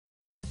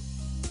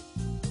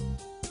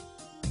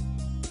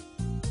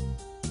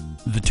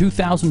The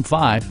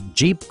 2005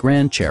 Jeep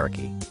Grand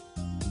Cherokee.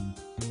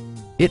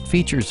 It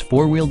features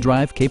four-wheel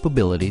drive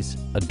capabilities,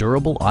 a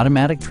durable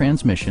automatic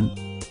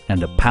transmission,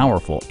 and a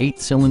powerful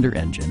 8-cylinder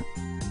engine.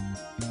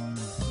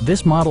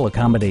 This model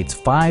accommodates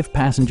 5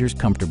 passengers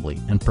comfortably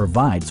and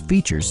provides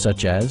features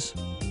such as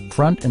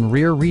front and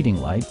rear reading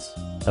lights,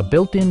 a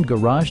built-in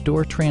garage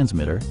door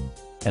transmitter,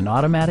 an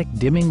automatic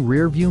dimming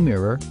rear view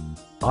mirror,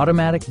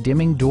 automatic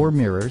dimming door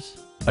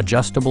mirrors,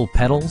 adjustable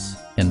pedals,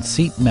 and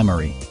seat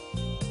memory.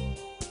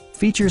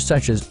 Features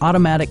such as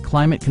automatic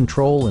climate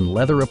control and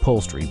leather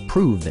upholstery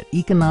prove that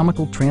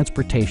economical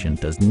transportation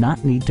does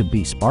not need to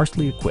be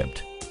sparsely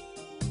equipped.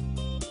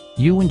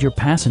 You and your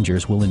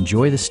passengers will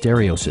enjoy the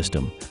stereo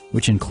system,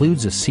 which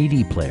includes a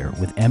CD player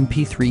with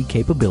MP3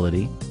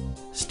 capability,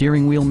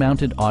 steering wheel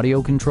mounted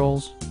audio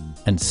controls,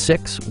 and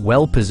 6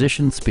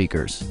 well-positioned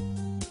speakers.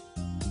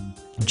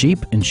 Jeep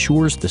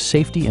ensures the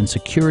safety and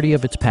security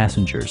of its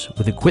passengers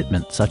with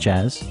equipment such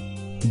as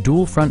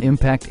dual front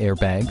impact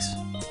airbags,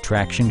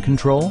 traction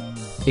control,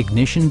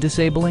 ignition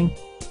disabling,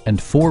 and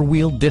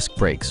 4-wheel disc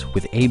brakes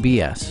with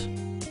ABS.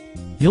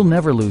 You'll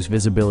never lose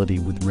visibility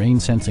with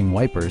rain-sensing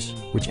wipers,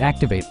 which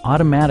activate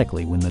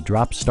automatically when the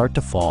drops start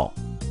to fall.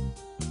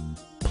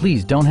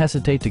 Please don't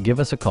hesitate to give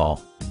us a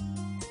call.